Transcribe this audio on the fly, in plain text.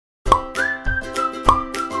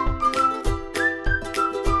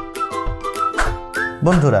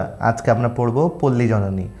বন্ধুরা আজকে আমরা পড়ব পল্লী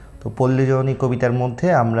জননী। তো পল্লী জননী কবিতার মধ্যে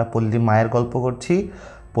আমরা পল্লী মায়ের গল্প করছি।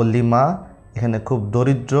 পল্লী মা এখানে খুব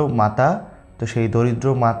দরিদ্র মাতা। তো সেই দরিদ্র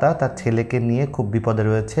মাতা তার ছেলেকে নিয়ে খুব বিপদে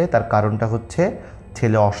রয়েছে। তার কারণটা হচ্ছে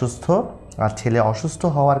ছেলে অসুস্থ, আর ছেলে অসুস্থ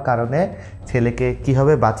হওয়ার কারণে ছেলেকে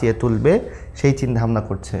কীভাবে বাঁচিয়ে তুলবে সেই চিন্তাভাবনা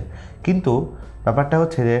করছে। কিন্তু ব্যাপারটা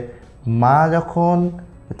হচ্ছে যে মা যখন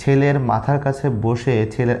ছেলের মাথার কাছে বসে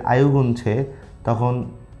ছেলের আয়ু গুনছে, তখন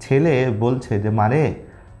ছেলে বলছে যে মারে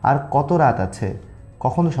আর কত রাত আছে,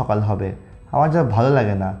 কখন সকাল হবে, আমার যা ভালো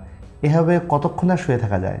লাগে না, এভাবে কতক্ষণ আর শুয়ে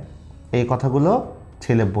থাকা যায়। এই কথাগুলো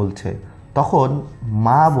ছেলে বলছে। তখন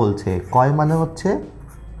মা বলছে, কয় মানে হচ্ছে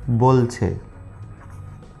বলছে।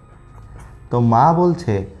 তো মা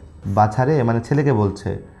বলছে বাছারে, মানে ছেলেকে বলছে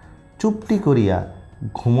চুপটি করিয়া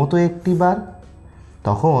ঘুমোতো একটিবার।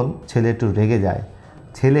 তখন ছেলে একটু রেগে যায়।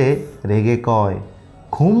 ছেলে রেগে কয়,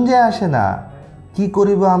 ঘুম যে আসে না, কি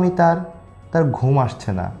করিব আমি, তার ঘুম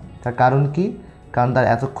আসছে না। তার কারণ কি? কারণ তার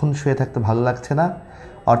এতক্ষণ শুয়ে থাকতে ভালো লাগছে না।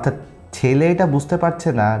 অর্থাৎ ছেলে এটা বুঝতে পারছে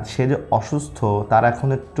না সে যে অসুস্থ, তার এখন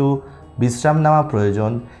একটু বিশ্রাম নেওয়া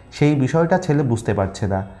প্রয়োজন। সেই বিষয়টা ছেলে বুঝতে পারছে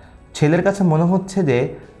না। ছেলের কাছে মনে হচ্ছে যে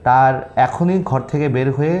তার এখনই ঘর থেকে বের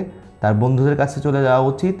হয়ে তার বন্ধুদের কাছে চলে যাওয়া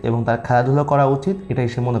উচিত এবং তার খেলাধুলা করা উচিত, এটাই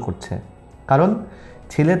সে মনে করছে। কারণ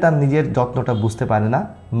ছেলে তার নিজের যত্নটা বুঝতে পারে না,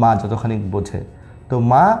 মা যতখানি বোঝে। তো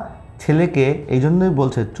মা ছেলেকে এই জন্যই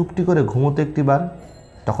বলছে চুপটি করে ঘুমোতে একটিবার।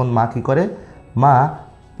 তখন মা কী করে? মা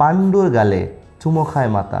পাণ্ডুর গালে চুমো খায়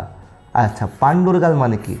মাতা। আচ্ছা, পাণ্ডুর গাল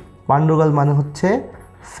মানে কি? পাণ্ডুর গাল মানে হচ্ছে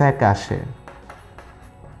ফ্যাকাশে।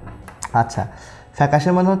 আচ্ছা, ফ্যাকাশে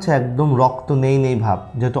মানে হচ্ছে একদম রক্ত নেই নেই ভাব।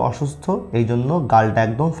 যেহেতু অসুস্থ এই জন্য গালটা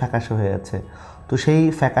একদম ফ্যাকাশে হয়ে আছে। তো সেই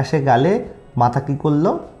ফ্যাকাশে গালে মাথা কী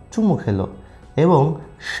করলো? চুমো খেলো এবং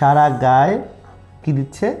সারা গায়ে কী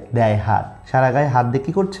দিচ্ছে? দেয় হাত। সারা গায়ে হাত দিয়ে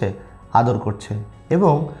কী করছে? আদর করছে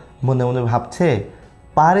এবং মনে মনে ভাবছে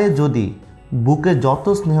পারে যদি বুকে যত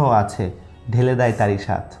স্নেহ আছে ঢেলে দেয় তারই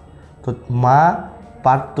সাথ। তো মা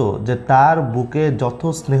পারত যে তার বুকে যত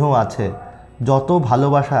স্নেহ আছে, যত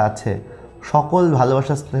ভালোবাসা আছে, সকল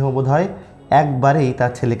ভালোবাসা স্নেহ বোধ হয় একবারেই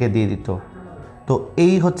তার ছেলেকে দিয়ে দিত। তো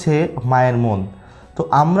এই হচ্ছে মায়ের মন। তো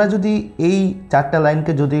আমরা যদি এই চারটা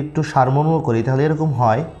লাইনকে যদি একটু সারমর্ম করি, তাহলে এরকম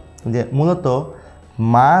হয় যে মূলত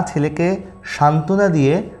মা ছেলেকে সান্ত্বনা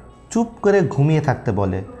দিয়ে চুপ করে ঘুমিয়ে থাকতে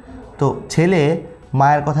বলে। তো ছেলে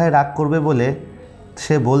মায়ের কথায় রাগ করবে বলে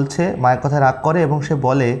সে বলছে, মায়ের কথায় রাগ করে এবং সে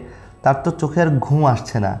বলে তার তো চোখে আর ঘুম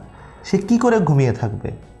আসছে না, সে কি করে ঘুমিয়ে থাকবে।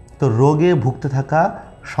 তো রোগে ভুগতে থাকা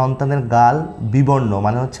সন্তানের গাল বিবর্ণ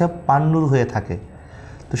মানে হচ্ছে পাণ্ডুর হয়ে থাকে।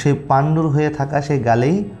 তো সেই পাণ্ডুর হয়ে থাকা সেই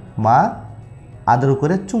গালেই মা আদর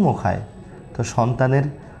করে চুমো খায়। তো সন্তানের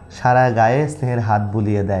সারা গায়ে স্নেহের হাত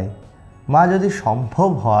বুলিয়ে দেয়। মা যদি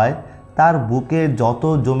সম্ভব হয় তার বুকে যত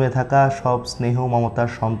জমে থাকা সব স্নেহ মমতার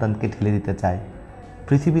সন্তানকে ঠেলে দিতে চায়।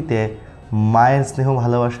 পৃথিবীতে মায়ের স্নেহ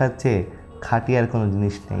ভালোবাসার চেয়ে খাঁটি আর কোনো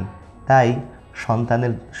জিনিস নেই। তাই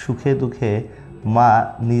সন্তানের সুখে দুঃখে মা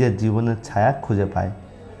নিজের জীবনের ছায়া খুঁজে পায়।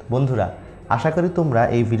 বন্ধুরা, আশা করি তোমরা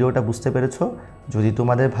এই ভিডিওটা বুঝতে পেরেছো। যদি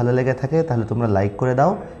তোমাদের ভালো লেগে থাকে তাহলে তোমরা লাইক করে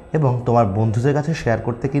দাও এবং তোমার বন্ধুদের কাছে শেয়ার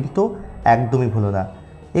করতে কিন্তু একদমই ভুলো না।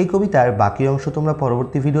 এই কবিতার বাকি অংশ তোমরা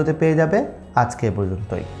পরবর্তী ভিডিওতে পেয়ে যাবে। আজকে এ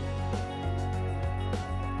পর্যন্তই।